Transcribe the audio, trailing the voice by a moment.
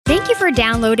Thank you for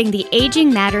downloading the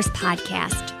Aging Matters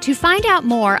podcast. To find out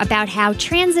more about how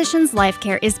Transitions Life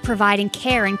Care is providing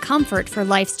care and comfort for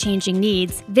life's changing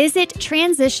needs, visit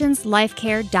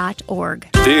transitionslifecare.org.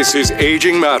 This is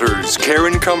Aging Matters, care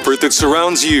and comfort that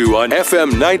surrounds you on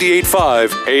FM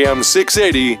 98.5, AM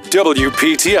 680,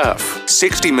 WPTF.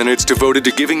 60 minutes devoted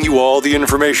to giving you all the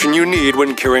information you need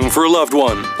when caring for a loved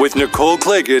one, with Nicole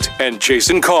Claggett and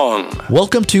Jason Kong.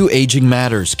 Welcome to Aging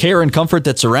Matters, care and comfort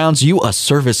that surrounds you, a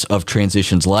service of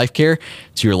Transitions Life Care.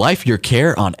 It's your life, your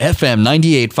care on FM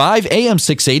 98.5, AM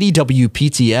 680,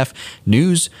 WPTF,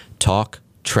 News, Talk,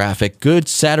 Traffic. Good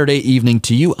Saturday evening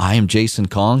to you. I am Jason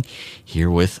Kong,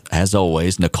 here with, as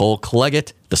always, Nicole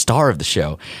Claggett, the star of the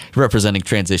show, representing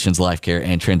Transitions Life Care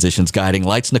and Transitions Guiding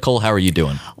Lights. Nicole, how are you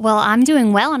doing? Well, I'm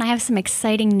doing well, and I have some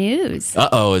exciting news.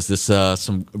 Uh-oh, is this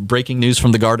some breaking news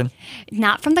from the garden?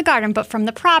 Not from the garden, but from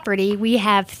the property. We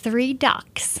have 3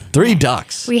 ducks. 3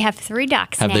 ducks? We have 3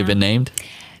 ducks Have now. they been named?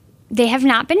 They have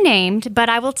not been named, but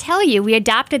I will tell you, we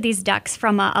adopted these ducks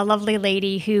from a lovely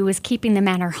lady who was keeping them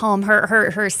at her home.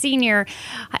 Her senior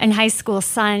in high school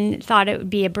son thought it would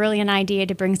be a brilliant idea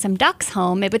to bring some ducks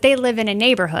home, but they live in a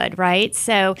neighborhood, right?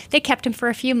 So they kept them for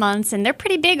a few months, and they're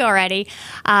pretty big already.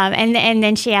 And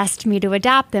then she asked me to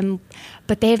adopt them,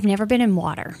 but they have never been in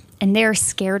water, and they're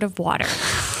scared of water.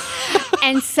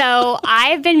 And so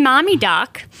I've been mommy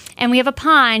duck, and we have a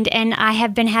pond, and I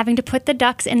have been having to put the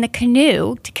ducks in the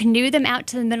canoe, to canoe them out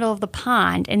to the middle of the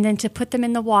pond, and then to put them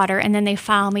in the water, and then they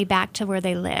follow me back to where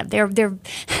they live. They're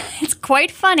it's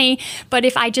quite funny, but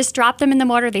if I just drop them in the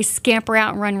water, they scamper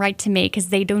out and run right to me because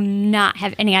they do not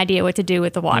have any idea what to do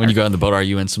with the water. When you go on the boat, are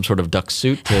you in some sort of duck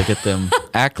suit to get them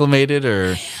acclimated,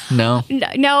 or no?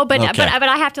 No, but Okay. but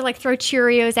I have to throw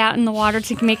Cheerios out in the water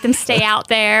to make them stay out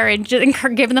there and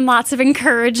just give them lots of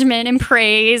encouragement and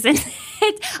praise. And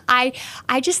I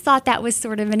just thought that was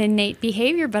sort of an innate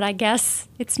behavior, but I guess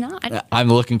it's not. I'm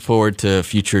looking forward to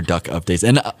future duck updates.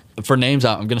 And for names,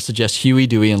 I'm going to suggest Huey,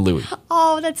 Dewey, and Louie.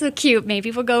 Oh, that's so cute.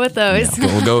 Maybe we'll go with those.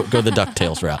 Yeah, we'll go the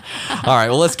DuckTales route. All right,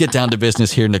 well, let's get down to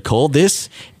business here, Nicole. This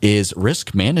is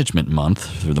Risk Management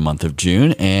Month through the month of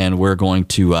June, and we're going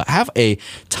to have a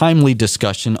timely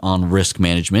discussion on risk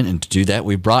management. And to do that,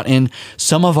 we brought in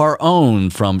some of our own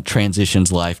from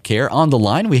Transitions Life Care. On the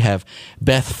line, we have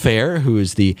Beth Fair, who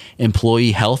is the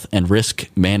Employee Health and Risk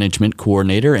Management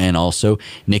Coordinator, and also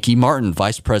Nikki Martin,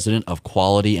 Vice President of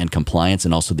Quality and Compliance,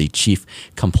 and also the Chief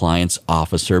Compliance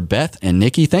Officer. Beth and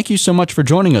Nikki, thank you so much for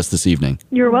joining us this evening.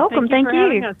 You're welcome. Thank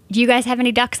you. Do you guys have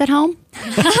any ducks at home?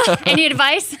 Any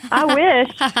advice? I wish.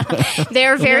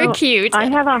 They're very cute. I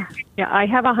have a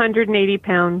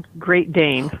 180-pound Great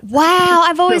Dane. Wow,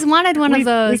 I've always wanted one of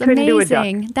those. We couldn't do a duck.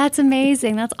 Amazing. That's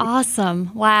amazing. That's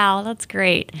awesome. Wow, that's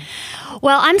great.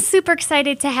 Well, I'm super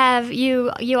excited to have you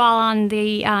all on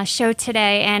the show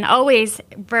today, and always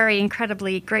very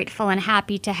incredibly grateful and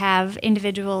happy to have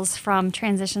individuals from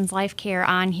Transitions Life Care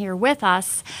on here with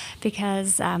us,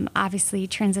 because obviously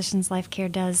Transitions Life Care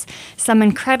does some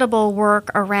incredible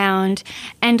work around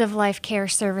end-of-life care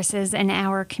services in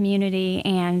our community,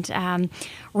 and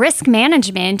risk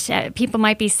management. People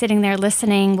might be sitting there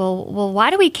listening, well, why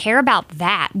do we care about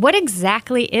that? What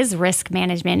exactly is risk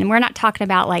management? And we're not talking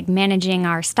about managing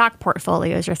our stock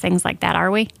portfolios or things like that,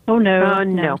 are we? Oh, no.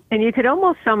 No. And you could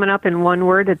almost sum it up in one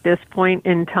word at this point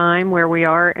in time where we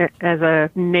are as a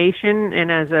nation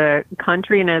and as a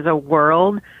country and as a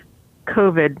world,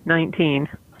 COVID-19.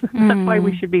 That's why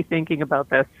we should be thinking about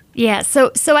this. Yeah.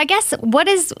 So I guess what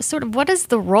is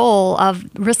the role of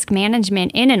risk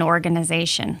management in an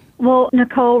organization? Well,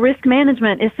 Nicole, risk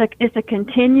management is a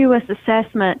continuous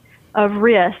assessment of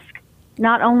risk,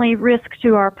 not only risk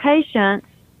to our patients,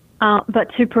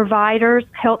 but to providers,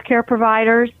 healthcare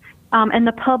providers, and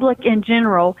the public in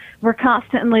general. We're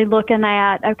constantly looking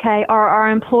at, okay, are our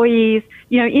employees,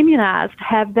 immunized?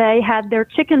 Have they had their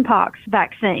chickenpox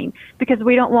vaccine? Because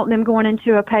we don't want them going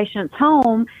into a patient's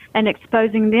home and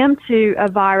exposing them to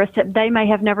a virus that they may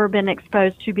have never been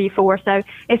exposed to before. So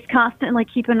it's constantly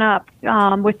keeping up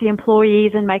with the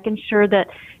employees and making sure that,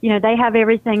 they have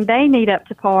everything they need up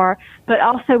to par. But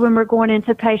also when we're going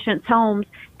into patients' homes,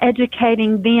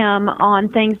 educating them on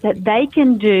things that they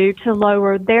can do to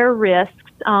lower their risks.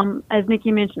 As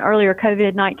Nikki mentioned earlier,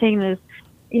 COVID-19 is,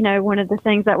 one of the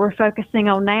things that we're focusing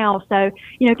on now. So,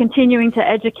 continuing to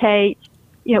educate,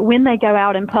 when they go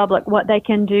out in public, what they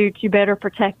can do to better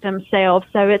protect themselves.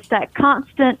 So it's that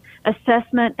constant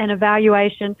assessment and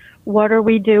evaluation. What are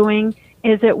we doing?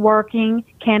 Is it working?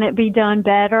 Can it be done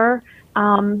better?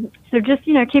 So just,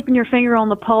 keeping your finger on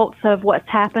the pulse of what's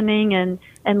happening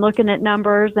and looking at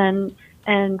numbers and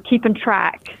and keeping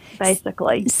track,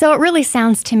 basically. So it really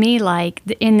sounds to me like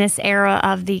in this era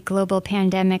of the global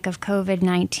pandemic of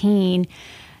COVID-19,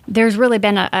 there's really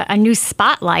been a new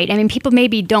spotlight. I mean, people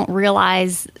maybe don't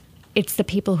realize it's the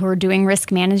people who are doing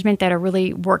risk management that are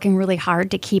really working really hard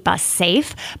to keep us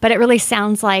safe. But it really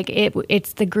sounds like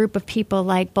it's the group of people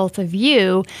like both of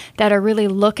you that are really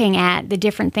looking at the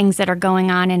different things that are going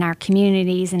on in our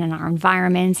communities and in our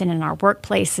environments and in our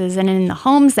workplaces and in the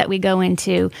homes that we go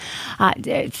into,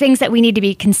 things that we need to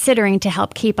be considering to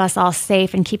help keep us all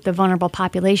safe and keep the vulnerable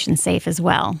population safe as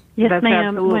well. Yes, That's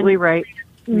ma'am. absolutely right.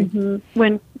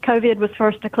 When COVID was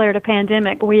first declared a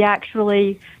pandemic, we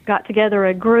actually got together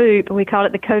a group. We called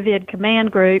it the COVID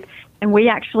Command Group, and we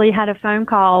actually had a phone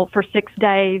call for 6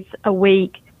 days a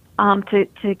week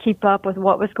to keep up with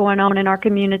what was going on in our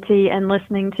community and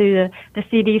listening to the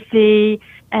CDC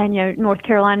and North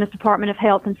Carolina's Department of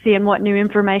Health and seeing what new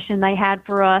information they had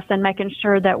for us and making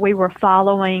sure that we were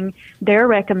following their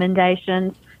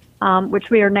recommendations. Which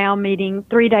we are now meeting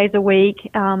 3 days a week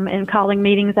and calling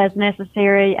meetings as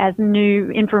necessary as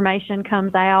new information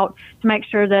comes out to make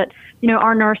sure that,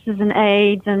 our nurses and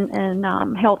aides and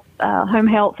home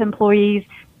health employees,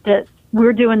 that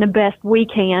we're doing the best we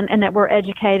can and that we're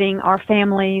educating our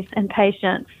families and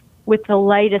patients with the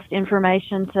latest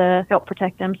information to help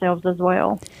protect themselves as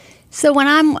well. So when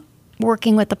I'm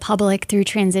working with the public through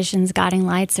Transitions Guiding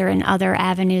Lights or in other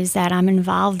avenues that I'm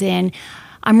involved in,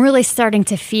 I'm really starting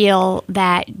to feel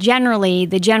that generally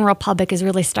the general public is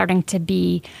really starting to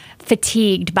be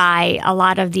fatigued by a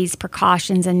lot of these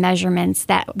precautions and measurements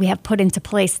that we have put into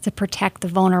place to protect the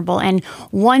vulnerable. And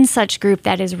one such group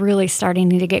that is really starting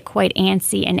to get quite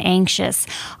antsy and anxious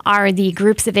are the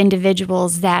groups of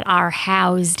individuals that are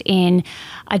housed in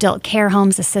adult care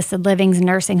homes, assisted livings,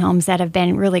 nursing homes that have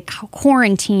been really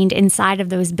quarantined inside of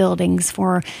those buildings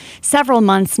for several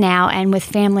months now, and with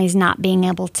families not being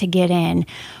able to get in.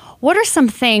 What are some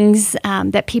things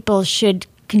that people should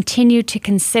continue to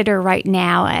consider right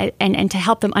now and to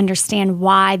help them understand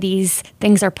why these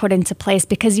things are put into place?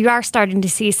 Because you are starting to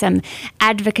see some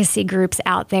advocacy groups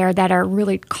out there that are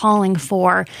really calling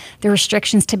for the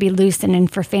restrictions to be loosened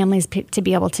and for families to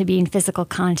be able to be in physical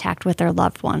contact with their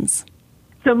loved ones.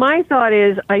 So my thought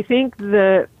is, I think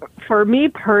for me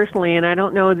personally, and I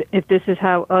don't know if this is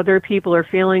how other people are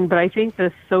feeling, but I think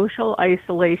the social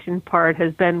isolation part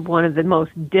has been one of the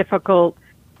most difficult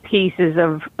pieces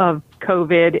of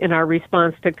COVID in our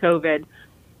response to COVID.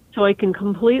 So I can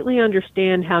completely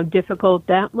understand how difficult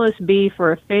that must be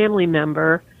for a family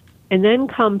member, and then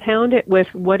compound it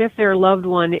with what if their loved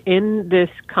one in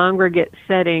this congregate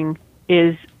setting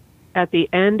is at the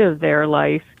end of their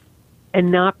life and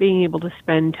not being able to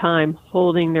spend time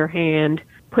holding their hand,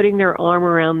 putting their arm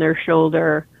around their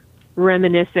shoulder,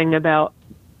 reminiscing about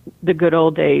the good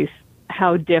old days,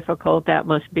 how difficult that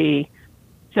must be.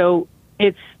 So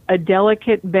it's a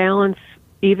delicate balance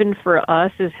even for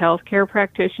us as healthcare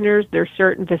practitioners. There's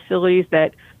certain facilities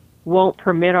that won't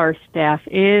permit our staff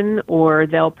in, or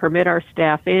they'll permit our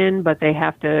staff in, but they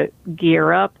have to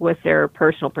gear up with their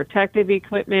personal protective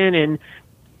equipment. And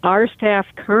our staff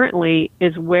currently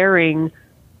is wearing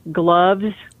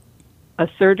gloves, a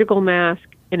surgical mask,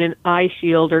 and an eye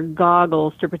shield or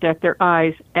goggles to protect their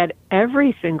eyes at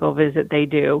every single visit they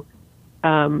do.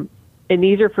 And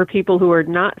these are for people who are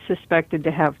not suspected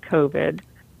to have COVID.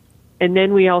 And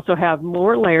then we also have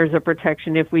more layers of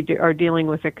protection if we are dealing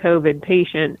with a COVID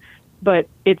patient. But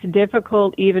it's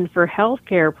difficult even for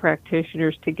healthcare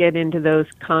practitioners to get into those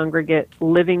congregate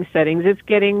living settings. It's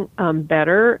getting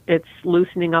better. It's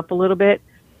loosening up a little bit.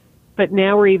 But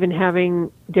now we're even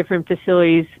having different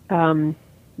facilities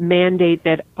mandate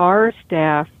that our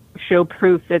staff show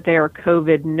proof that they are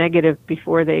COVID negative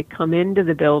before they come into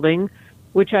the building,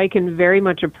 which I can very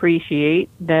much appreciate,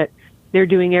 that they're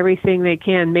doing everything they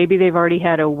can. Maybe they've already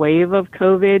had a wave of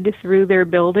COVID through their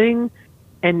building,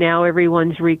 and now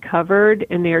everyone's recovered,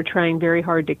 and they are trying very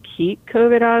hard to keep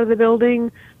COVID out of the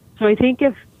building. So I think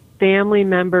if family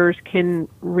members can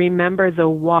remember the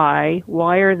why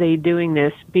are they doing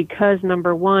this? Because,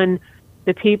 number one,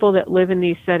 the people that live in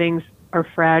these settings are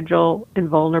fragile and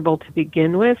vulnerable to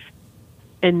begin with,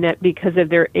 and that because of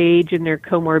their age and their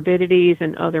comorbidities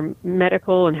and other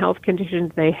medical and health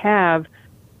conditions they have,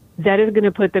 that is going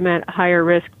to put them at higher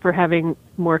risk for having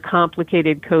more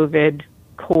complicated COVID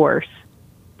course,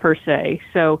 per se.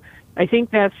 So I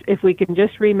think that's, if we can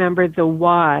just remember the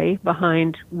why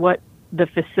behind what the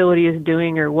facility is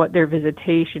doing or what their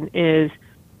visitation is,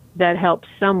 that helps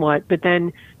somewhat. But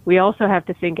then we also have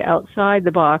to think outside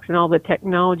the box and all the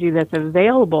technology that's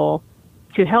available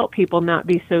to help people not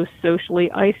be so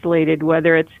socially isolated,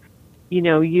 whether it's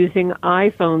using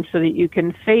iPhones so that you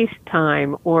can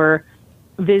FaceTime, or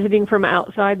visiting from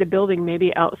outside the building,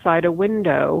 maybe outside a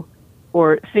window,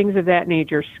 or things of that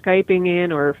nature, Skyping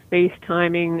in or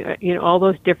FaceTiming, all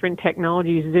those different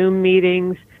technologies, Zoom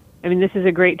meetings. I mean, this is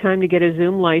a great time to get a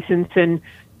Zoom license. And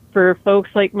for folks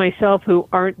like myself who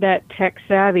aren't that tech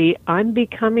savvy, I'm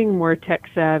becoming more tech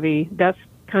savvy. That's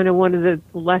kind of one of the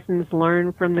lessons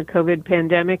learned from the COVID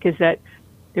pandemic, is that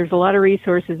there's a lot of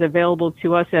resources available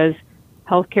to us as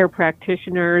healthcare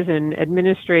practitioners and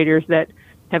administrators that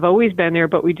have always been there,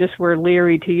 but we just were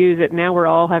leery to use it. Now we're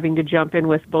all having to jump in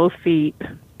with both feet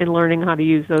and learning how to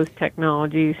use those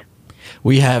technologies.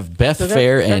 We have Beth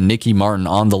Fair and Nikki Martin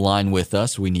on the line with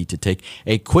us. We need to take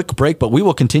a quick break, but we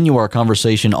will continue our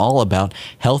conversation all about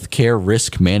healthcare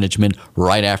risk management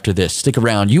right after this. Stick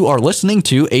around. You are listening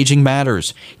to Aging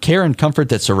Matters, care and comfort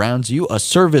that surrounds you, a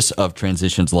service of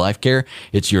Transitions Life Care.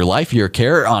 It's your life, your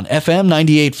care on FM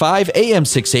 98.5, AM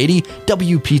 680,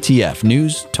 WPTF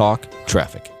News, Talk,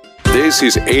 Traffic. This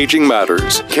is Aging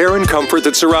Matters, care and comfort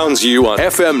that surrounds you on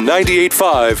FM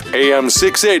 98.5, AM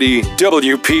 680,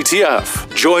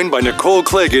 WPTF. Joined by Nicole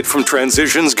Claggett from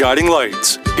Transitions Guiding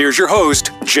Lights. Here's your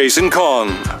host, Jason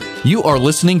Kong. You are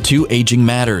listening to Aging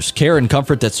Matters, care and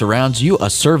comfort that surrounds you, a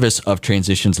service of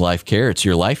Transitions Life Care. It's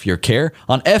your life, your care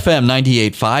on FM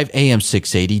 98.5, AM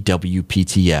 680,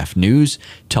 WPTF News,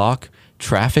 Talk,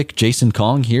 Traffic. Jason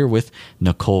Kong here with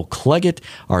Nicole Claggett,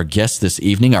 our guest this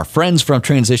evening, our friends from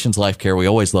Transitions Life Care. We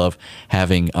always love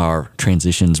having our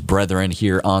Transitions brethren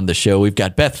here on the show. We've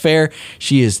got Beth Fair.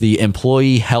 She is the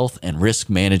Employee Health and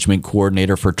Risk Management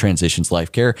Coordinator for Transitions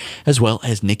Life Care, as well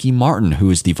as Nikki Martin,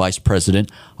 who is the Vice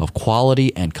President of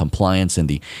Quality and Compliance and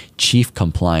the Chief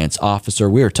Compliance Officer.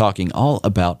 We are talking all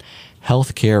about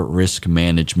healthcare risk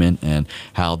management and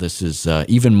how this is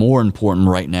even more important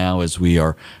right now as we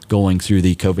are going through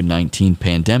the COVID-19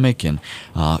 pandemic and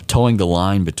towing the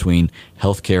line between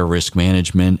healthcare risk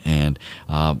management and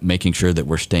making sure that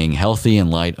we're staying healthy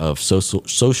in light of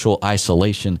social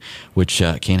isolation, which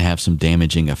can have some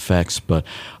damaging effects. But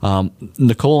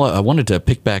Nicole, I wanted to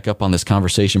pick back up on this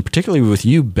conversation, particularly with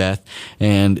you, Beth.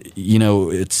 And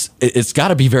it's got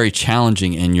to be very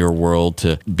challenging in your world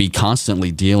to be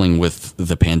constantly dealing with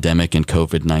the pandemic and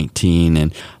COVID-19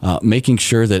 and making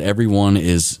sure that everyone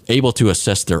is able to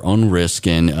assess their own risk.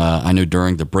 And I know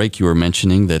during the break you were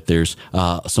mentioning that there's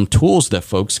some tools that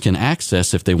folks can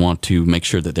access if they want to make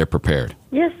sure that they're prepared.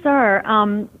 Yes, sir.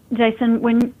 Jason,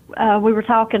 when we were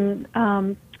talking,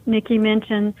 Nikki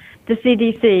mentioned the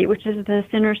CDC, which is the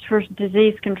Centers for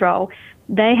Disease Control.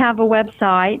 They have a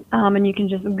website, and you can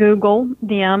just Google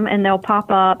them, and they'll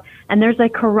pop up. And there's a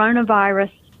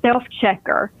coronavirus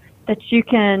self-checker that you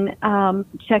can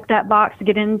check that box to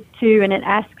get into, and it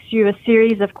asks you a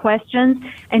series of questions,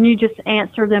 and you just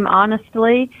answer them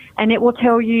honestly, and it will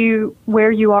tell you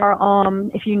where you are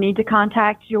if you need to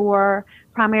contact your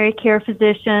primary care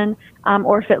physician,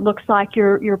 or if it looks like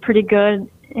you're pretty good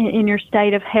in your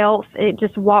state of health. It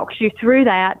just walks you through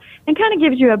that and kind of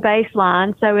gives you a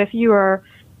baseline. So if you are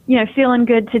feeling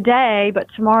good today, but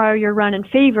tomorrow you're running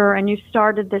fever and you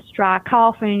started this dry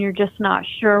cough and you're just not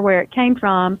sure where it came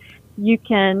from, you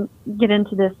can get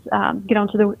onto the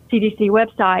CDC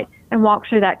website and walk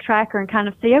through that tracker and kind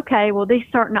of see, okay, well, these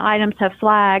certain items have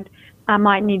flagged. I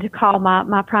might need to call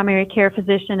my primary care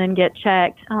physician and get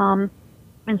checked. And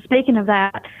speaking of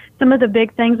that, some of the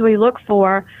big things we look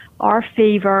for are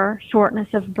fever, shortness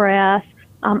of breath,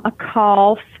 a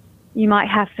cough. You might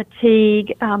have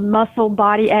fatigue, muscle,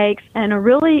 body aches, and a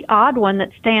really odd one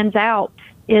that stands out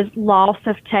is loss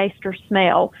of taste or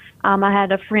smell. I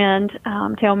had a friend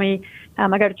tell me,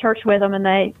 I go to church with them, and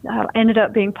they ended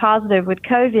up being positive with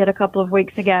COVID a couple of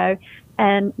weeks ago,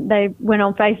 and they went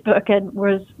on Facebook and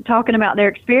was talking about their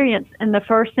experience, and the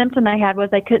first symptom they had was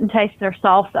they couldn't taste their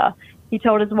salsa. He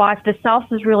told his wife, the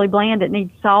salsa is really bland, it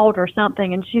needs salt or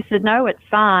something. And she said, no, it's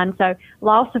fine. So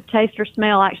loss of taste or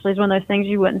smell actually is one of those things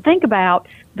you wouldn't think about,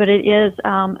 but it is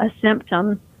a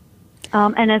symptom.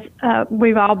 And as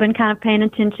we've all been kind of paying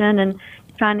attention and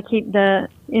trying to keep the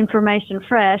information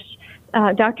fresh,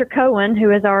 Dr. Cohen,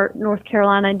 who is our North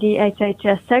Carolina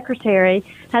DHHS secretary,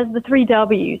 has the 3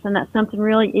 W's, and that's something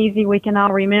really easy we can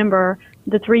all remember.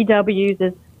 The 3 W's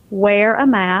is wear a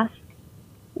mask,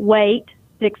 wait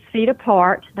 6 feet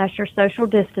apart, that's your social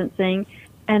distancing,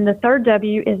 and the third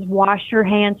W is wash your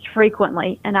hands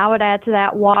frequently. And I would add to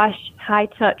that, wash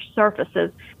high-touch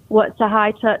surfaces. What's a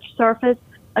high-touch surface?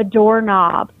 A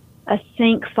doorknob, a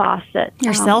sink faucet.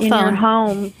 Your cell phone. In your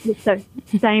home, it's the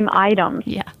same items.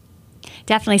 Yeah.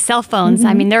 Definitely cell phones.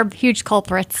 I mean, they're huge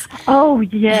culprits. Oh,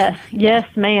 yes. Yes,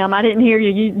 ma'am. I didn't hear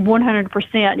you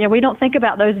 100%. Yeah, we don't think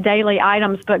about those daily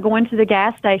items, but going to the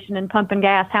gas station and pumping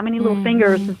gas, how many little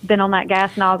fingers has been on that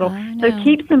gas nozzle? So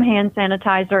keep some hand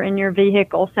sanitizer in your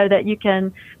vehicle so that you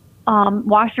can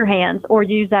wash your hands or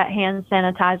use that hand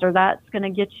sanitizer. That's going to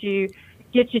get you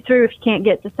through if you can't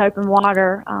get to soap and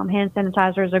water. Hand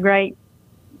sanitizer is a great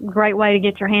way to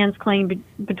get your hands clean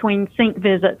between sink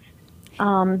visits.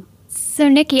 So,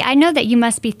 Nikki, I know that you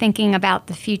must be thinking about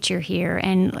the future here.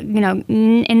 And,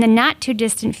 in the not too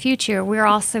distant future, we're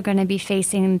also going to be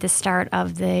facing the start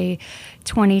of the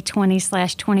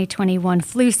 2020/2021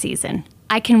 flu season.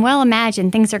 I can well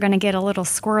imagine things are going to get a little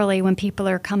squirrely when people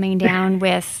are coming down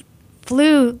with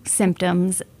flu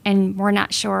symptoms and we're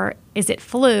not sure, is it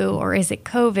flu or is it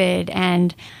COVID?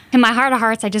 And in my heart of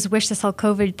hearts, I just wish this whole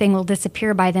COVID thing will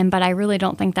disappear by then, but I really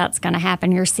don't think that's going to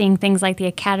happen. You're seeing things like the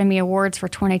Academy Awards for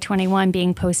 2021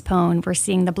 being postponed. We're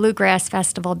seeing the Bluegrass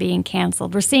Festival being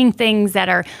canceled. We're seeing things that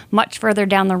are much further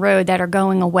down the road that are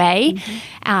going away,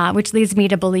 which leads me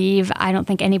to believe I don't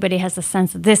think anybody has a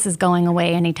sense that this is going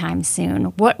away anytime soon.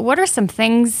 What are some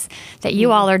things that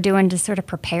you all are doing to sort of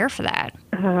prepare for that?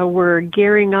 We're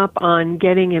gearing up on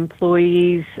getting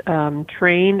employees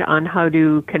trained on how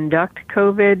to conduct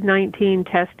COVID-19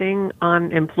 testing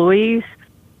on employees,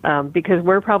 because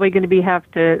we're probably going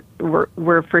to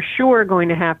we're for sure going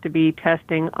to have to be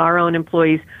testing our own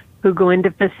employees who go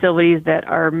into facilities that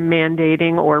are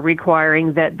mandating or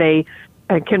requiring that they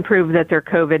can prove that they're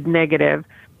COVID negative.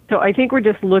 So I think we're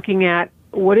just looking at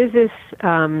what is this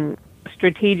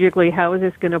strategically, how is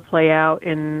this going to play out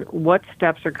and what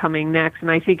steps are coming next. And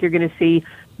I think you're going to see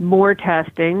more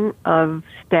testing of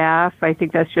staff. I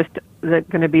think that's just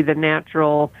going to be the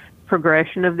natural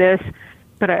progression of this.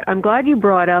 But I'm glad you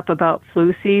brought up about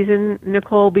flu season,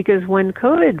 Nicole, because when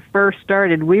COVID first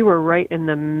started, we were right in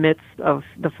the midst of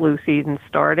the flu season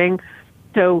starting.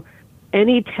 So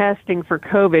any testing for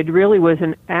COVID really was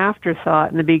an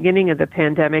afterthought in the beginning of the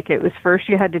pandemic. It was first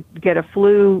you had to get a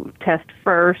flu test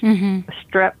first, a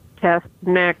strep test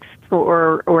next,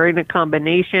 or in a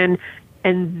combination,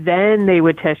 and then they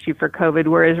would test you for COVID.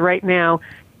 Whereas right now,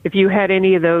 if you had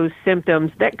any of those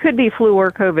symptoms, that could be flu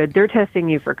or COVID, they're testing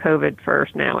you for COVID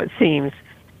first now, it seems.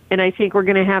 And I think we're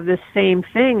going to have the same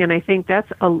thing, and I think that's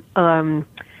a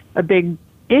big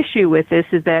issue with this,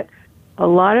 is that a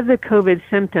lot of the COVID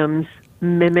symptoms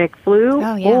mimic flu,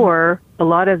 or a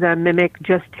lot of them mimic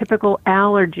just typical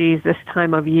allergies this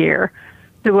time of year.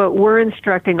 So what we're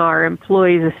instructing our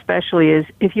employees especially is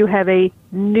if you have a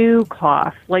new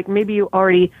cough, like maybe you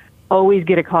always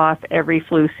get a cough every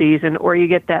flu season, or you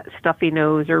get that stuffy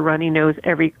nose or runny nose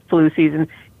every flu season,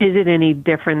 is it any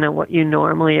different than what you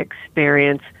normally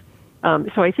experience?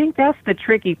 So I think that's the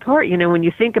tricky part, when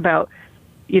you think about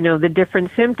the different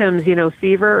symptoms,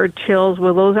 fever or chills,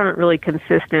 well, those aren't really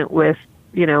consistent with,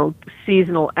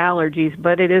 seasonal allergies,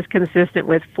 but it is consistent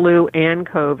with flu and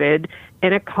COVID.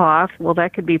 And a cough, well,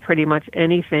 that could be pretty much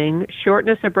anything.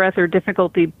 Shortness of breath or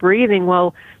difficulty breathing,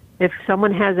 well, if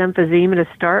someone has emphysema to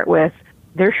start with,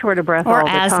 they're short of breath all the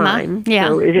time. Yeah.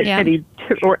 So is it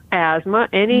or asthma,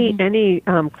 any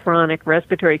chronic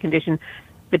respiratory condition,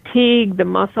 fatigue, the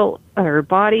muscle or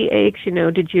body aches,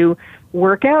 did you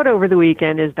work out over the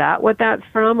weekend? Is that what that's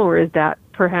from, or is that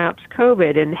perhaps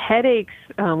COVID? And headaches,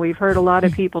 we've heard a lot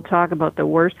of people talk about the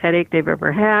worst headache they've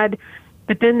ever had,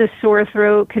 but then the sore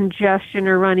throat, congestion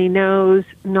or runny nose,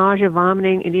 nausea,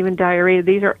 vomiting, and even diarrhea,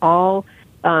 these are all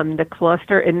the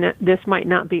cluster, and this might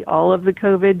not be all of the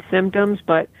COVID symptoms,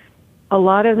 but a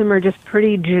lot of them are just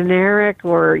pretty generic,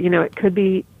 or, it could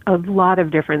be a lot of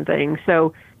different things.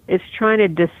 So it's trying to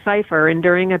decipher, and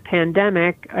during a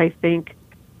pandemic, I think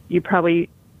you probably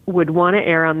would want to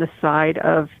err on the side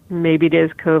of maybe it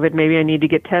is COVID, maybe I need to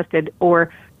get tested,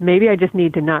 or maybe I just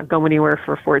need to not go anywhere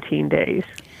for 14 days.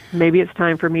 Maybe it's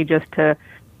time for me just to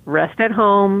rest at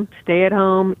home, stay at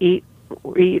home, eat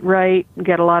right,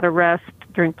 get a lot of rest,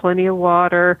 drink plenty of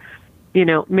water.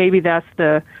 Maybe that's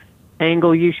the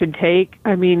angle you should take.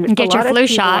 I mean, get your flu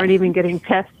shot. Aren't even getting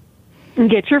tested.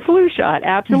 Get your flu shot,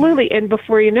 absolutely. And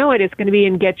before you know it, it's going to be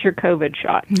and get your COVID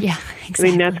shot. Yeah, exactly.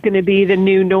 I mean, that's going to be the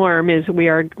new norm, is we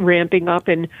are ramping up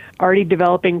and already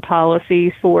developing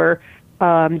policies for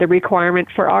the requirement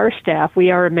for our staff.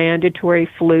 We are a mandatory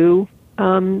flu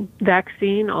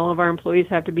vaccine. All of our employees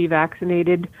have to be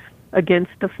vaccinated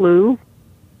against the flu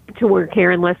to work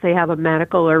here unless they have a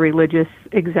medical or religious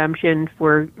exemption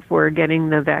for getting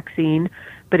the vaccine.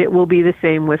 But it will be the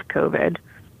same with COVID.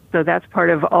 So that's part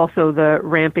of also the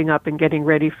ramping up and getting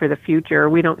ready for the future.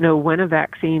 We don't know when a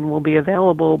vaccine will be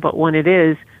available, but when it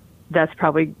is, that's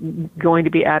probably going to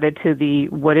be added to the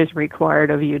what is required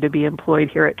of you to be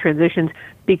employed here at Transitions,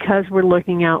 because we're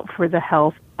looking out for the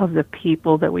health of the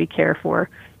people that we care for.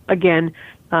 Again,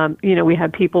 we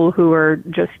have people who are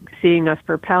just seeing us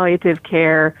for palliative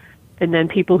care, and then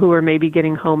people who are maybe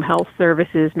getting home health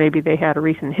services. Maybe they had a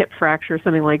recent hip fracture,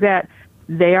 something like that.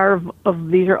 These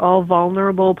are all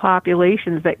vulnerable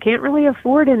populations that can't really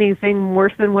afford anything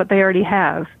worse than what they already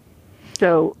have.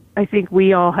 So I think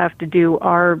we all have to do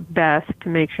our best to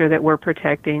make sure that we're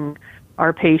protecting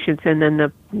our patients and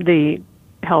then the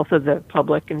health of the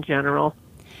public in general.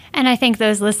 And I think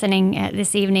those listening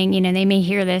this evening, they may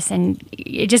hear this, and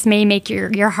it just may make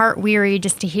your heart weary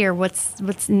just to hear what's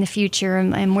in the future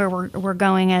and where we're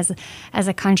going as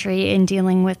a country in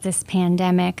dealing with this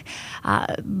pandemic.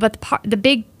 But the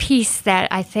big piece that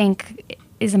I think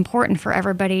is important for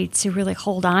everybody to really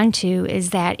hold on to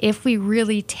is that if we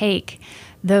really take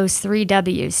those 3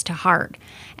 W's to heart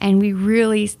and we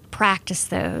really practice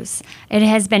those, it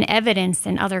has been evidenced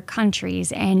in other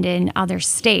countries and in other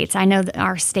states. I know that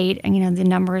our state, the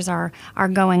numbers are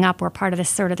going up. We're part of the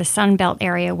sort of the Sun Belt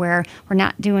area where we're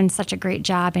not doing such a great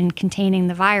job in containing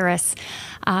the virus.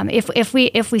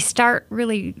 If we start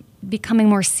really becoming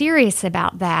more serious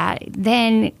about that,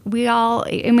 then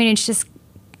it's just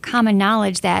common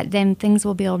knowledge that then things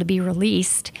will be able to be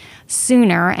released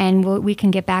sooner and we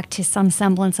can get back to some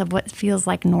semblance of what feels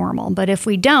like normal. But if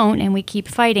we don't and we keep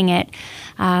fighting it,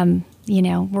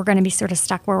 we're going to be sort of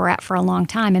stuck where we're at for a long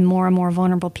time, and more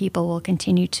vulnerable people will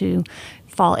continue to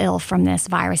fall ill from this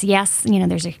virus. Yes,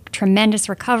 there's a tremendous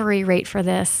recovery rate for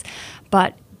this,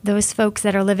 but those folks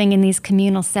that are living in these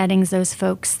communal settings, those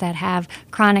folks that have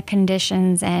chronic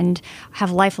conditions and have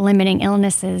life-limiting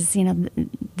illnesses,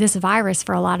 this virus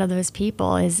for a lot of those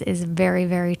people is very,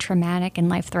 very traumatic and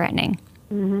life-threatening.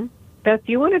 Mm-hmm. Beth,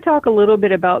 do you want to talk a little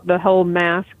bit about the whole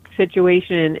mask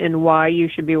situation and why you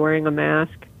should be wearing a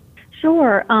mask?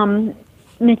 Sure.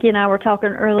 Nikki and I were talking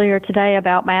earlier today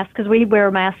about masks, because we wear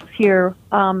masks here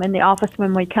in the office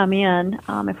when we come in.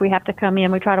 If we have to come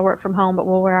in, we try to work from home, but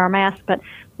we'll wear our masks. But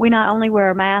we not only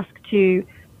wear a mask to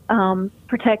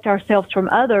protect ourselves from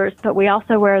others, but we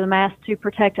also wear the mask to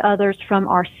protect others from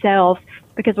ourselves,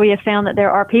 because we have found that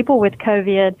there are people with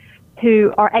COVID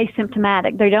who are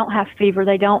asymptomatic. They don't have fever,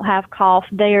 they don't have cough,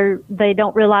 they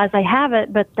don't realize they have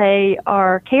it, but they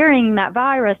are carrying that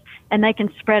virus and they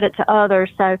can spread it to others.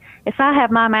 So if I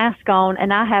have my mask on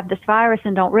and I have this virus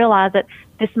and don't realize it,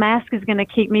 this mask is going to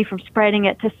keep me from spreading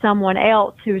it to someone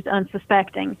else who's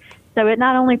unsuspecting. So it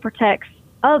not only protects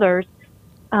others,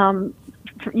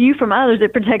 you from others,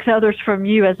 it protects others from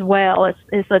you as well.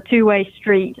 It's a two-way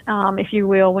street, if you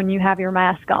will, when you have your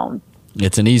mask on.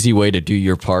 It's an easy way to do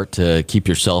your part to keep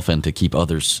yourself and to keep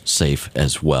others safe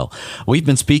as well. We've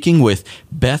been speaking with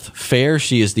Beth Fair.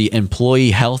 She is the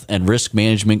Employee Health and Risk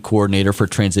Management Coordinator for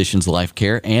Transitions Life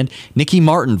Care, and Nikki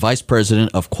Martin, Vice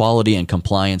President of Quality and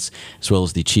Compliance, as well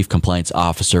as the Chief Compliance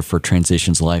Officer for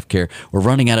Transitions Life Care. We're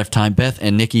running out of time. Beth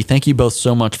and Nikki, thank you both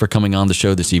so much for coming on the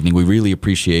show this evening. We really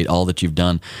appreciate all that you've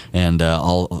done and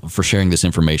all for sharing this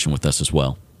information with us as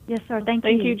well. Yes, sir. Thank you.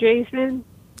 Thank you, Jason.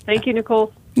 Thank you,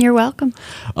 Nicole. You're welcome.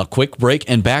 A quick break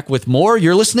and back with more.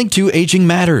 You're listening to Aging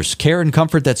Matters, care and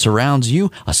comfort that surrounds you,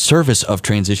 a service of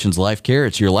Transitions Life Care.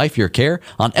 It's your life, your care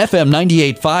on FM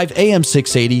 98.5, AM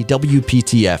 680,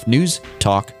 WPTF News,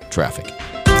 Talk, Traffic.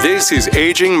 This is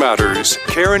Aging Matters,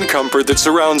 care and comfort that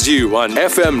surrounds you on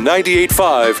FM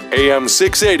 98.5, AM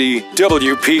 680,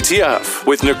 WPTF,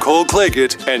 with Nicole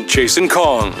Claggett and Jason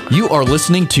Kong. You are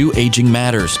listening to Aging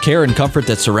Matters, care and comfort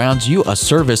that surrounds you, a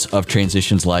service of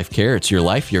Transitions Life Care. It's your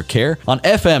life, your care on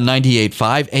FM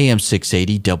 98.5, AM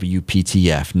 680,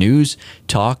 WPTF News,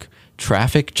 Talk,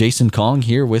 Traffic. Jason Kong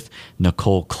here with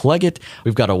Nicole Claggett.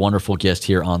 We've got a wonderful guest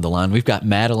here on the line. We've got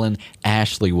Madeline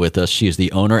Ashley with us. She is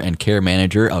the owner and care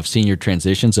manager of Senior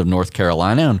Transitions of North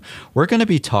Carolina, and we're going to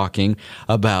be talking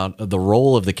about the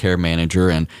role of the care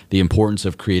manager and the importance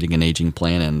of creating an aging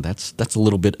plan, and that's a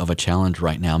little bit of a challenge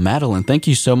right now. Madeline, thank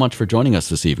you so much for joining us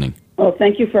this evening. Well,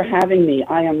 thank you for having me.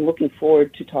 I am looking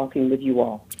forward to talking with you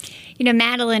all.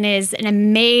 Madeline is an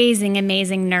amazing,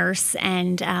 amazing nurse,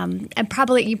 and you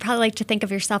probably like to think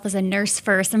of yourself as a nurse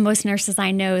first, and most nurses I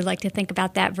know like to think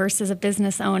about that versus a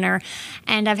business owner.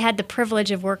 And I've had the privilege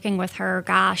of working with her,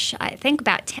 I think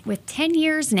with 10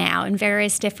 years now in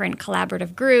various different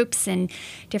collaborative groups and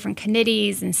different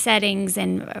committees and settings,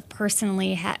 and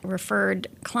personally referred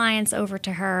clients over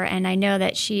to her, and I know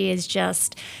that she is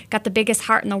just got the biggest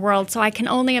heart in the world. So I can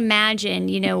only imagine,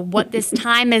 what this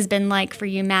time has been like for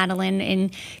you, Madeline,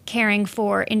 in caring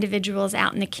for individuals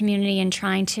out in the community and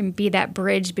trying to be that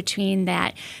bridge between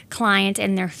that client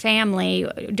and their family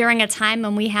during a time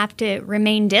when we have to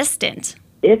remain distant?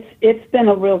 It's been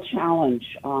a real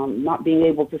challenge, not being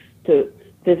able to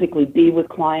physically be with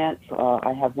clients.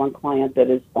 I have one client that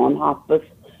is on hospice,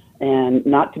 and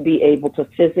not to be able to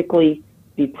physically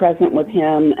be present with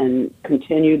him and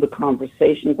continue the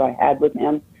conversations I had with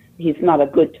him. He's not a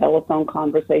good telephone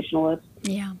conversationalist.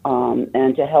 Yeah.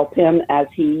 And to help him as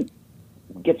he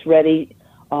gets ready,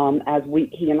 as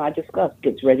he and I discussed,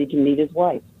 gets ready to meet his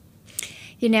wife.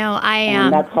 You know,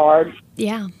 and that's hard.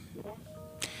 Yeah.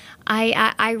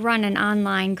 I run an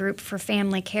online group for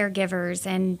family caregivers,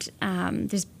 and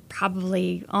there's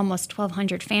probably almost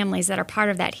 1,200 families that are part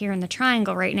of that here in the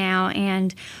Triangle right now.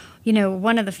 And you know,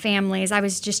 one of the families, I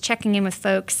was just checking in with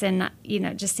folks and, you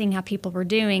know, just seeing how people were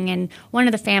doing. And one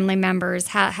of the family members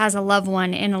has a loved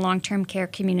one in a long-term care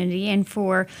community. And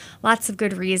for lots of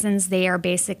good reasons, they are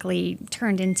basically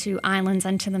turned into islands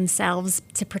unto themselves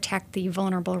to protect the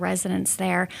vulnerable residents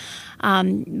there.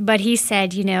 But he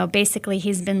said, you know, basically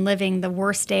he's been living the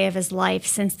worst day of his life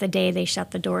since the day they shut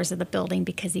the doors of the building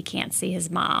because he can't see his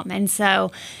mom. And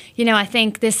so, you know, I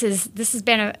think this has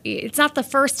been it's not the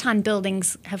first time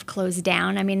buildings have closed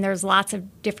down. I mean, there's lots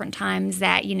of different times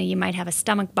that, you know, you might have a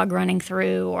stomach bug running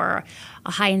through or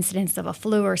a high incidence of a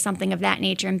flu or something of that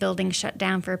nature, and buildings shut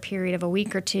down for a period of a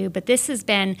week or two. But this has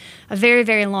been a very,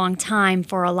 very long time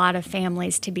for a lot of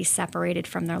families to be separated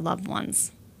from their loved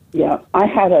ones. Yeah, I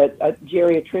had a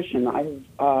geriatrician.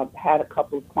 I've had a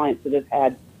couple of clients that have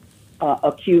had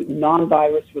acute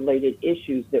non-virus related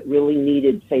issues that really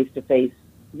needed face-to-face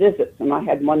visits. And I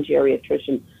had one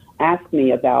geriatrician ask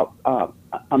me about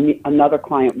another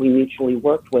client we mutually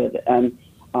worked with, and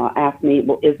asked me,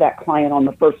 well, is that client on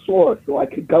the first floor, so I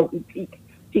could go and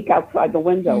peek outside the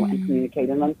window and communicate?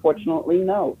 And unfortunately,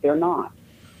 no, they're not.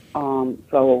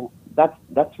 So this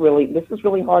is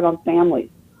really hard on families.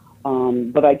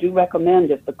 But I do recommend,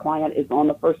 if the client is on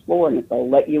the first floor and if they'll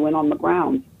let you in on the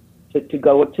ground, to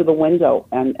go up to the window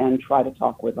and try to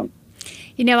talk with them.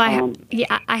 You know,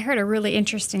 I heard a really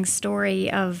interesting story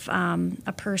of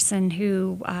a person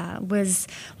who was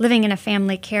living in a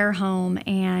family care home,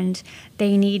 and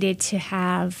they needed to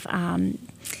have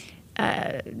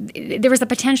there was a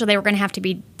potential they were going to have to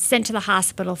be sent to the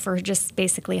hospital for just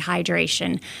basically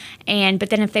hydration.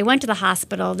 But then if they went to the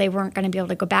hospital, they weren't going to be able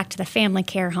to go back to the family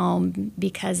care home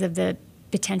because of the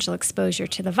potential exposure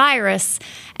to the virus.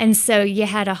 And so you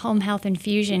had a home health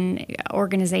infusion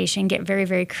organization get very,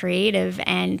 very creative,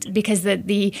 and because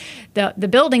the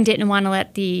building didn't want to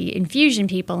let the infusion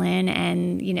people in,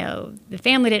 and you know, the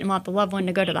family didn't want the loved one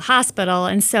to go to the hospital,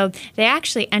 and so they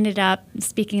actually ended up,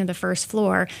 speaking of the first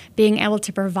floor, being able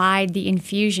to provide the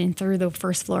infusion through the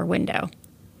first floor window.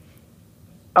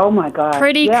 Oh my God.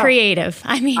 Pretty creative.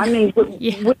 I mean,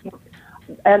 yeah.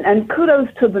 And kudos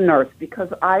to the nurse, because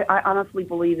I honestly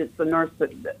believe it's the nurse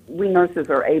that we nurses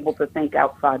are able to think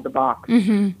outside the box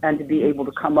and to be able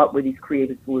to come up with these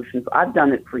creative solutions. I've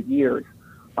done it for years.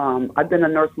 I've been a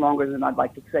nurse longer than I'd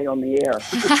like to say on the air,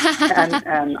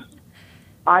 and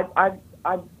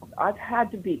I've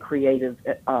had to be creative,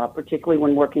 particularly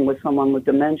when working with someone with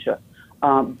dementia.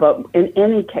 But in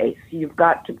any case,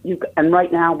 and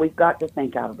right now we've got to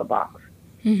think out of the box.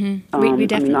 Mm-hmm. We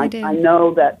definitely do. I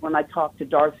know that when I talked to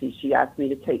Darcy, she asked me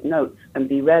to take notes and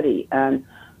be ready. And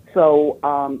so,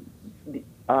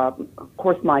 of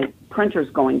course, my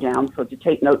printer's going down, so to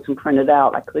take notes and print it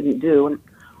out, I couldn't do.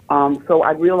 So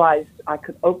I realized I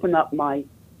could open up my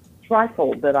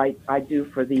trifold that I do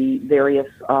for the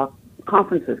various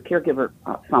conferences, caregiver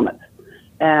summits.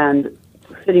 And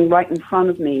sitting right in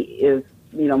front of me is,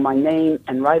 you know, my name,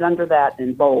 and right under that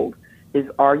in bold is,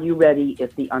 are you ready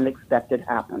if the unexpected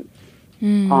happens?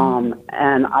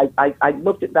 And I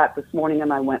looked at that this morning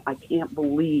and I went, I can't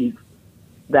believe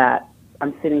that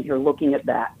I'm sitting here looking at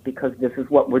that, because this is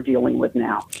what we're dealing with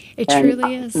now. It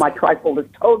truly is. My trifold is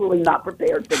totally not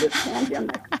prepared for this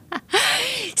pandemic.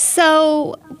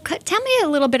 So tell me a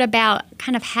little bit about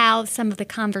kind of how some of the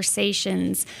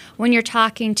conversations, when you're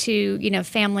talking to, you know,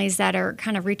 families that are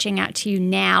kind of reaching out to you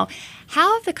now,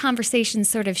 how have the conversations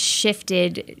sort of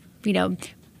shifted, you know,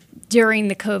 during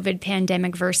the COVID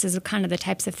pandemic versus kind of the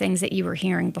types of things that you were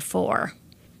hearing before?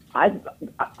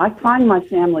 I find my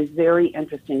families very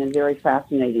interesting and very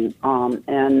fascinating,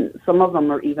 and some of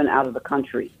them are even out of the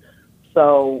country.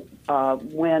 So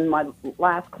when my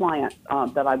last client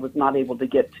that I was not able to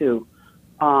get to,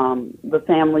 the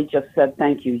family just said,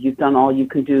 thank you. You've done all you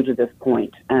can do to this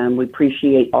point, and we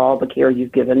appreciate all the care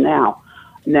you've given now.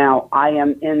 Now, I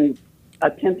am in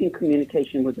attempting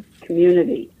communication with the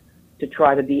community to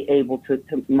try to be able to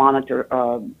monitor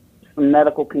some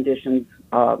medical conditions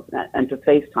and to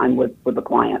FaceTime with the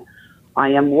client. I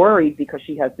am worried because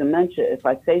she has dementia. If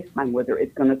I FaceTime with her,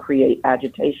 it's going to create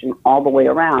agitation all the way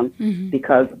around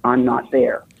because I'm not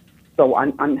there. So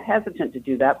I'm hesitant to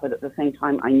do that, but at the same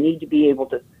time, I need to be able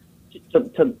to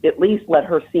at least let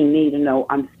her see me to know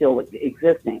I'm still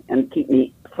existing and keep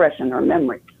me fresh in her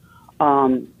memory.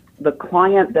 The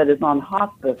client that is on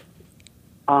hospice,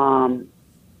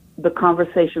 the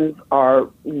conversations are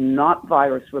not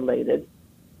virus related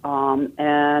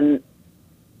and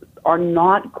are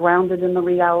not grounded in the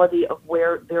reality of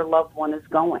where their loved one is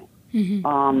going.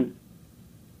 And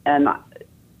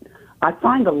I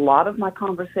find a lot of my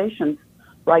conversations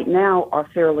right now are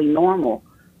fairly normal.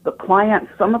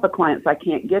 Some of the clients I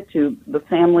can't get to, the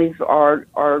families are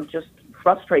just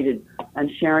frustrated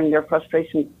and sharing their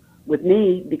frustrations with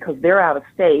me because they're out of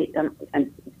state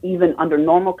and even under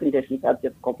normal conditions have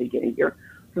difficulty getting here.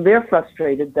 So they're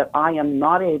frustrated that I am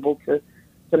not able to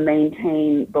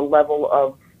maintain the level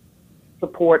of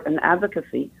support and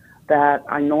advocacy that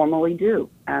I normally do.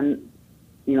 And,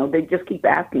 they just keep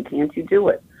asking, can't you do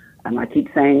it? And I keep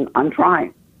saying, I'm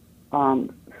trying.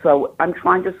 So I'm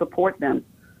trying to support them,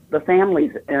 the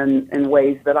families, in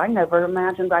ways that I never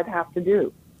imagined I'd have to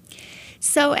do.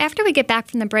 So after we get back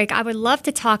from the break, I would love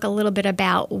to talk a little bit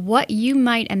about what you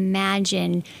might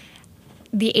imagine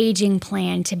the aging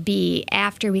plan to be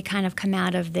after we kind of come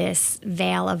out of this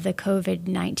veil of the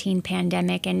COVID-19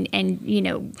 pandemic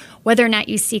and whether or not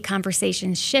you see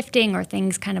conversations shifting or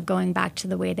things kind of going back to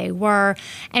the way they were,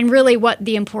 and really what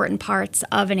the important parts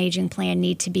of an aging plan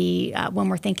need to be when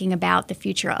we're thinking about the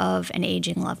future of an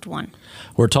aging loved one.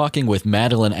 We're talking with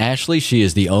Madeline Ashley. She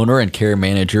is the owner and care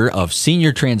manager of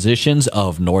Senior Transitions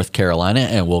of North Carolina,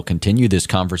 and we'll continue this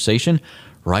conversation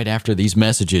right after these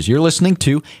messages. You're listening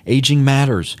to Aging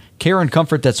Matters, care and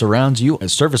comfort that surrounds you, a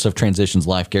service of Transitions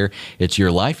Life Care. It's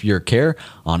your life, your care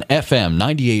on FM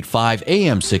 98.5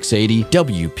 AM 680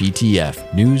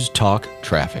 WPTF News Talk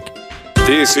Traffic.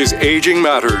 This is Aging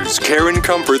Matters, care and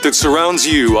comfort that surrounds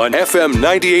you on FM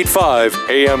 98.5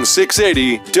 AM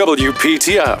 680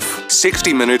 WPTF.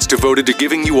 60 minutes devoted to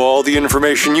giving you all the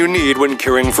information you need when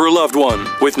caring for a loved one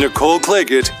with Nicole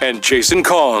Claggett and Jason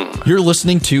Kong. You're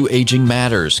listening to Aging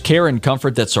Matters, care and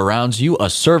comfort that surrounds you, a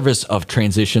service of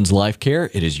Transitions Life Care.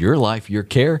 It is your life, your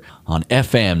care on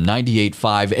FM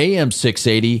 98.5 AM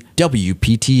 680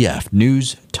 WPTF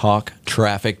News Talk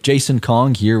Traffic. Jason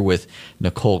Kong here with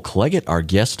Nicole Claggett. Our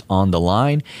guest on the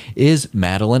line is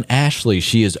Madeline Ashley.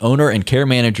 She is owner and care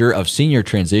manager of Senior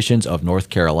Transitions of North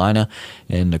Carolina.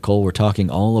 And Nicole, we're talking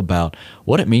all about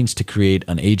what it means to create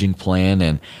an aging plan,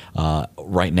 and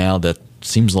right now that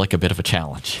seems like a bit of a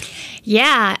challenge.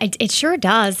 Yeah, it sure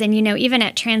does. And, even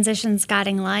at Transitions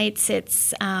Guiding Lights,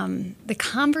 it's the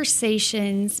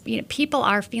conversations, people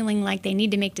are feeling like they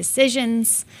need to make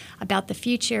decisions about the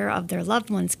future of their loved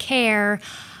one's care.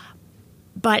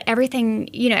 But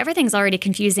everything's already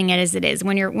confusing as it is.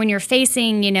 When you're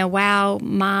facing, wow,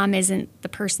 mom isn't the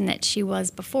person that she was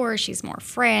before. She's more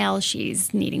frail.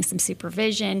 She's needing some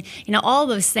supervision. All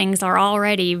those things are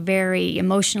already very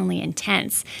emotionally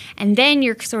intense. And then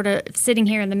you're sort of sitting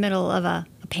here in the middle of a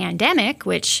pandemic,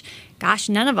 which, gosh,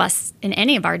 none of us in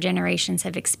any of our generations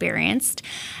have experienced.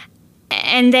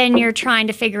 And then you're trying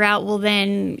to figure out, well,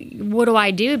 then what do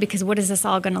I do? Because what is this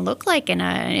all going to look like in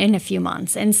a few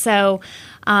months? And so,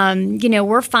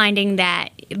 we're finding that,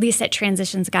 at least at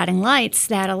Transitions Guiding Lights,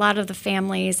 that a lot of the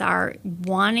families are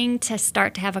wanting to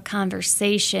start to have a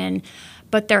conversation,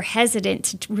 but they're hesitant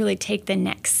to really take the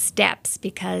next steps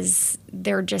because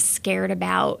they're just scared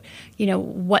about,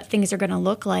 what things are going to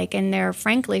look like. And they're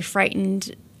frankly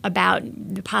frightened about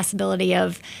the possibility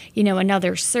of,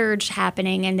 another surge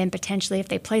happening, and then potentially if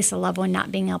they place a loved one,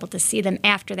 not being able to see them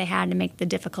after they had to make the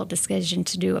difficult decision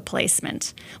to do a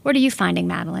placement. What are you finding,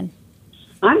 Madeline?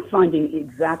 I'm finding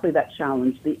exactly that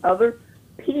challenge. The other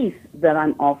piece that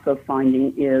I'm also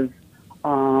finding is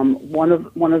one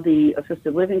of the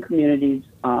assisted living communities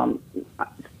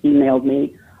emailed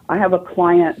me. I have a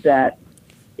client that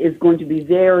is going to be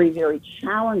very, very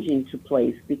challenging to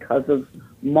place because of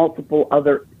multiple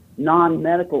other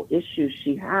non-medical issues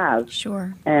she has.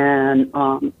 Sure. And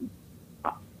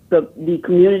the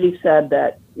community said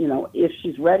that, if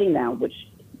she's ready now, which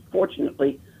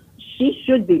fortunately she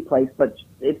should be placed, but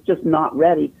it's just not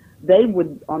ready, they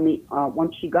would,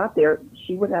 once she got there,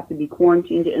 she would have to be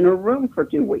quarantined in her room for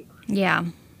 2 weeks. Yeah.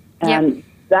 And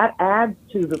that adds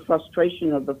to the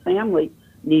frustration of the family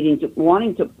needing to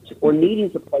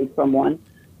place someone,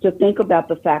 to think about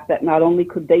the fact that not only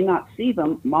could they not see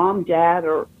them, mom, dad,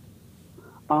 or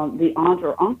the aunt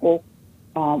or uncle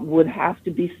would have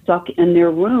to be stuck in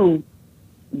their room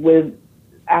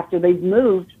after they've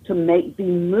moved to make the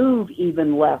move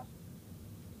even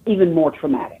more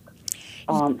traumatic.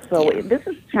 This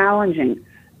is challenging.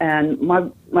 And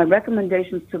my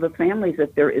recommendations to the families,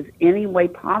 if there is any way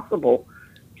possible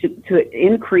to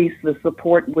increase the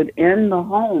support within the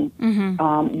home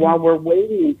while we're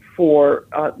waiting for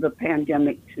the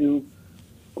pandemic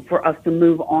for us to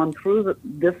move on through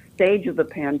this stage of the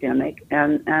pandemic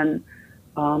and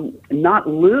not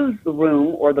lose the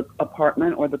room or the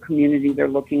apartment or the community they're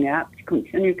looking at, to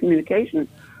continue communication,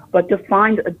 but to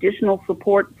find additional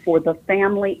support for the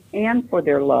family and for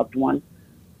their loved one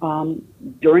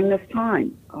during this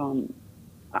time.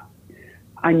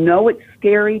 I know it's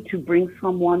scary to bring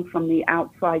someone from the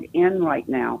outside in right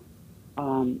now,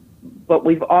 but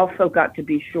we've also got to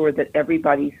be sure that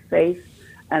everybody's safe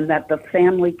and that the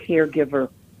family caregiver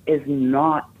is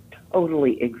not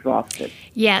totally exhausted.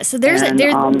 Yeah, so there's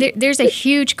a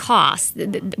huge cost.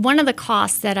 One of the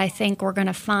costs that I think we're going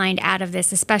to find out of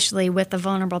this, especially with the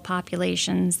vulnerable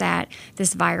populations that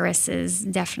this virus is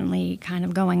definitely kind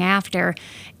of going after,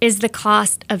 is the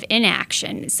cost of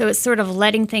inaction. So it's sort of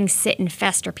letting things sit and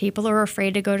fester. People are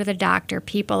afraid to go to the doctor.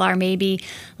 People are maybe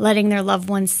letting their loved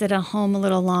ones sit at home a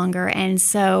little longer. And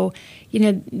so,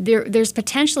 there's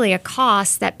potentially a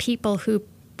cost that people who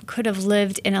could have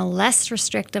lived in a less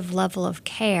restrictive level of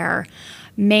care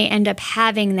may end up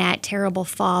having that terrible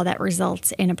fall that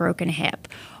results in a broken hip,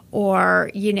 or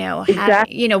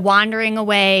wandering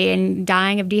away and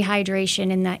dying of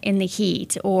dehydration in the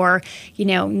heat, or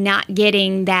not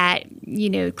getting that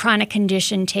chronic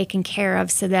condition taken care of,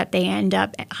 so that they end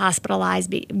up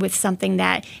hospitalized with something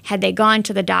that, had they gone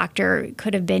to the doctor,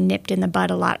 could have been nipped in the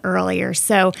bud a lot earlier.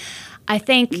 So I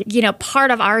think, part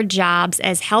of our jobs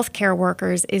as healthcare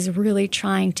workers is really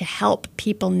trying to help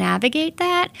people navigate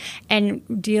that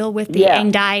and deal with the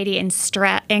anxiety and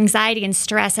stress,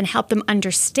 and help them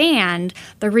understand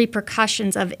the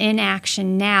repercussions of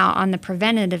inaction now on the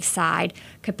preventative side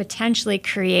could potentially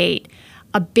create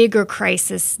a bigger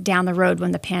crisis down the road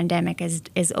when the pandemic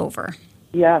is over.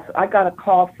 Yes, I got a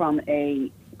call from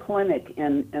a clinic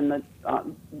in the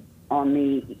on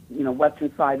the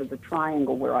western side of the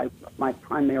triangle where my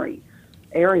primary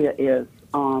area is,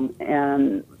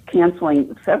 and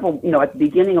canceling several, at the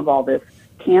beginning of all this,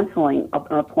 canceling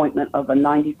an appointment of a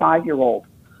 95-year-old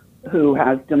who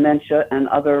has dementia and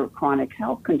other chronic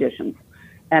health conditions.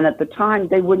 And at the time,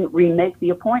 they wouldn't remake the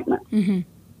appointment. Mm-hmm.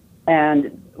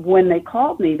 And when they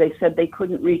called me, they said they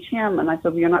couldn't reach him. And I said,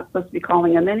 well, you're not supposed to be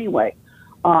calling him anyway.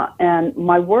 And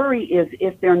my worry is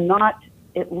if they're not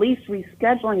at least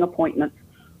rescheduling appointments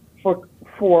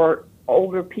for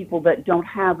older people that don't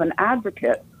have an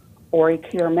advocate or a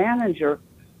care manager,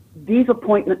 these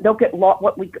appointments, they'll get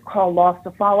what we call lost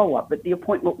to follow-up, but the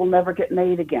appointment will never get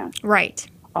made again. Right.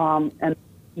 And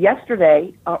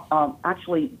yesterday,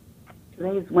 actually,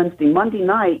 today is Wednesday, Monday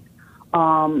night,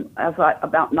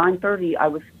 about 9:30, I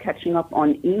was catching up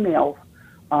on emails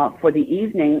for the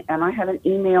evening, and I had an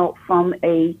email from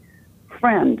a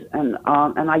friend, and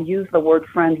I use the word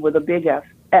friend with a big F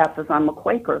as I'm a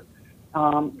Quaker,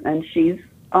 and she's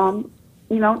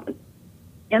in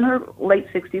her late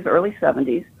 60s, early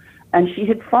 70s, and she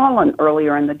had fallen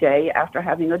earlier in the day after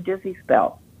having a dizzy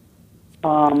spell.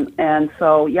 And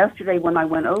so yesterday when I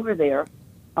went over there,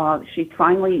 she'd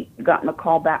finally gotten a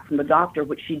call back from the doctor,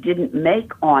 which she didn't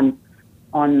make on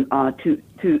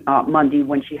Monday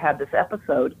when she had this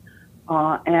episode,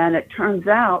 and it turns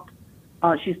out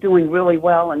she's doing really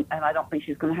well, and I don't think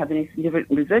she's going to have any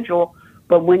significant residual.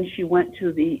 But when she went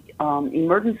to the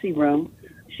emergency room,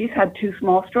 she's had 2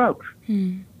 small strokes.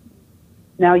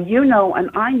 Now, and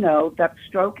I know that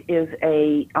stroke is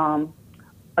a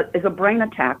brain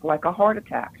attack, like a heart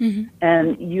attack. Mm-hmm.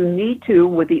 And you need to,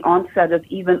 with the onset of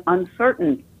even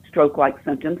uncertain stroke-like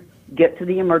symptoms, get to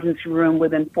the emergency room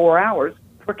within 4 hours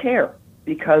for care,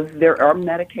 because there are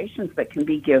medications that can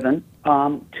be given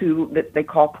that they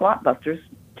call clot busters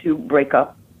to break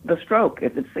up the stroke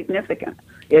if it's significant,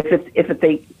 if it's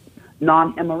a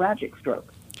non-hemorrhagic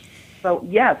stroke. So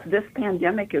yes, this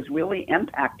pandemic is really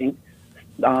impacting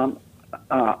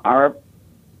our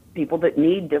people that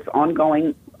need this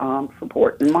ongoing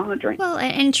support and monitoring. Well,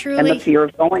 and truly, and the fear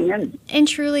of going in. And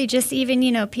truly, just even,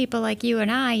 people like you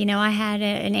and I had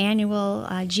an annual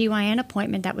GYN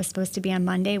appointment that was supposed to be on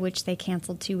Monday, which they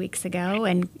canceled 2 weeks ago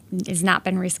and has not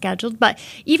been rescheduled. But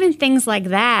even things like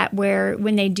that, where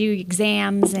when they do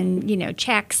exams and,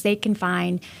 checks, they can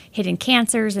find hidden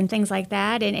cancers and things like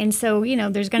that. And so,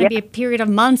 there's going to be a period of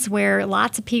months where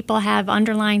lots of people have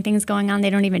underlying things going on they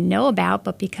don't even know about,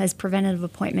 but because preventative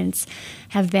appointments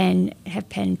have been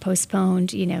and postponed.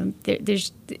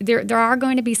 There are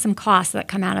going to be some costs that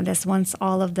come out of this once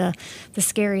all of the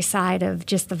scary side of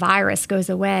just the virus goes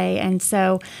away. And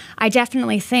so I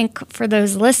definitely think for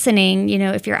those listening,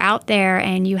 if you're out there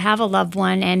and you have a loved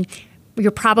one and you're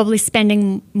probably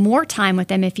spending more time with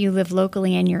them if you live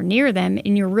locally and you're near them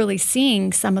and you're really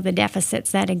seeing some of the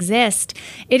deficits that exist,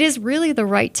 it is really the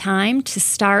right time to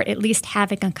start at least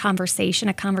having a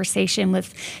conversation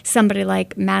with somebody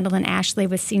like Madeline Ashley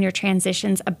with Senior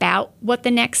Transitions about what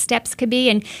the next steps could be.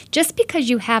 And just because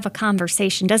you have a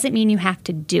conversation doesn't mean you have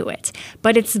to do it.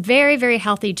 But it's very, very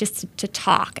healthy just to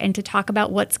talk and to talk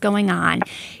about what's going on.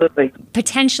 Absolutely.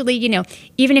 Potentially,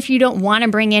 even if you don't want to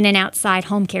bring in an outside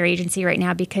home care agency right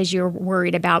now because you're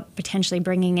worried about potentially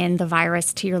bringing in the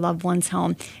virus to your loved one's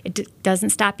home, it doesn't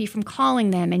stop you from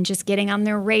calling them and just getting on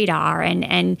their radar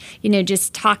and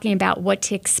just talking about what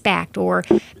to expect, or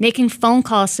making phone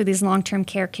calls to these long-term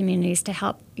care communities to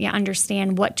help you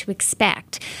understand what to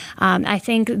expect. I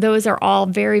think those are all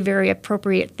very, very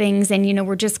appropriate things. And,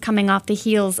 we're just coming off the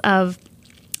heels of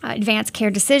Advanced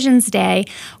Care Decisions Day,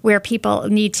 where people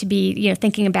need to be,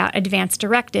 thinking about advanced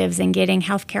directives and getting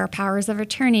healthcare powers of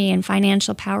attorney and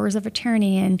financial powers of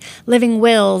attorney and living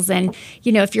wills. And,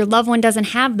 if your loved one doesn't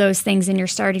have those things and you're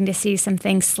starting to see some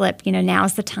things slip,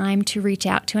 now's the time to reach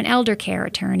out to an elder care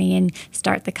attorney and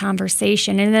start the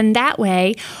conversation. And then that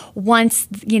way, once,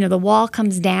 the wall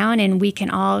comes down and we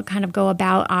can all kind of go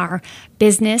about our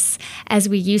business as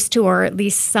we used to, or at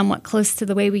least somewhat close to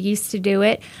the way we used to do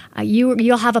it,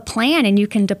 you'll have a plan and you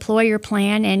can deploy your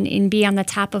plan and be on the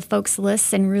top of folks'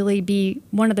 lists and really be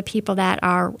one of the people that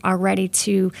are ready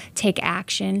to take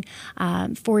action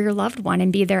for your loved one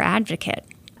and be their advocate.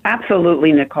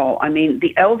 Absolutely, Nicole. I mean,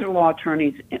 the elder law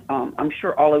attorneys, I'm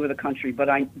sure all over the country, but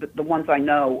the ones I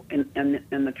know in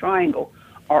the Triangle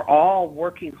are all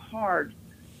working hard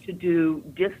to do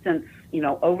distance,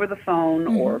 over the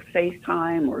phone or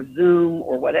FaceTime or Zoom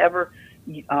or whatever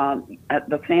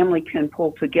the family can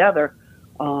pull together.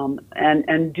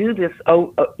 And do this,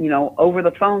 over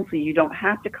the phone, so you don't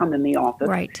have to come in the office.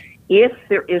 Right. If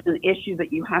there is an issue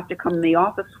that you have to come in the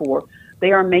office for,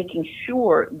 they are making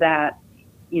sure that,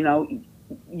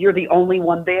 you're the only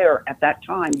one there at that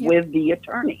time with the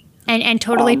attorney. And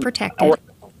totally protected.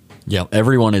 Yeah,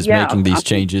 everyone is making these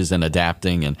changes and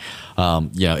adapting, and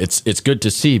it's good to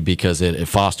see because it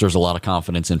fosters a lot of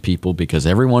confidence in people because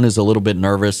everyone is a little bit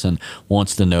nervous and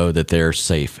wants to know that they're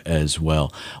safe as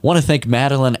well. I want to thank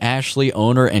Madeline Ashley,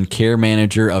 owner and care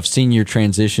manager of Senior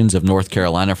Transitions of North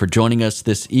Carolina, for joining us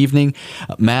this evening.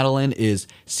 Madeline, is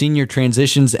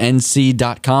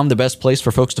seniortransitionsnc.com the best place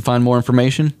for folks to find more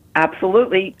information?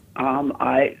 Absolutely.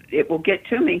 It will get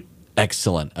to me.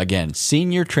 Excellent. Again,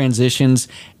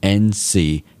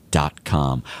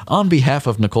 seniortransitionsnc.com. On behalf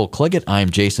of Nicole Claggett, I'm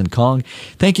Jason Kong,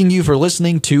 thanking you for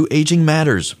listening to Aging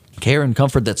Matters. Care and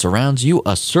comfort that surrounds you,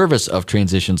 a service of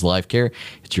Transitions Life Care.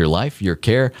 It's your life, your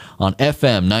care, on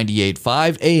FM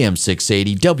 98.5, AM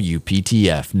 680,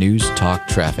 WPTF, News Talk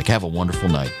Traffic. Have a wonderful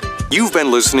night. You've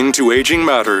been listening to Aging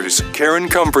Matters, care and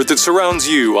comfort that surrounds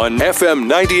you on FM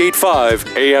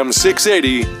 98.5, AM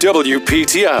 680,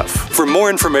 WPTF. For more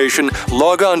information,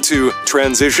 log on to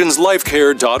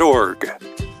transitionslifecare.org.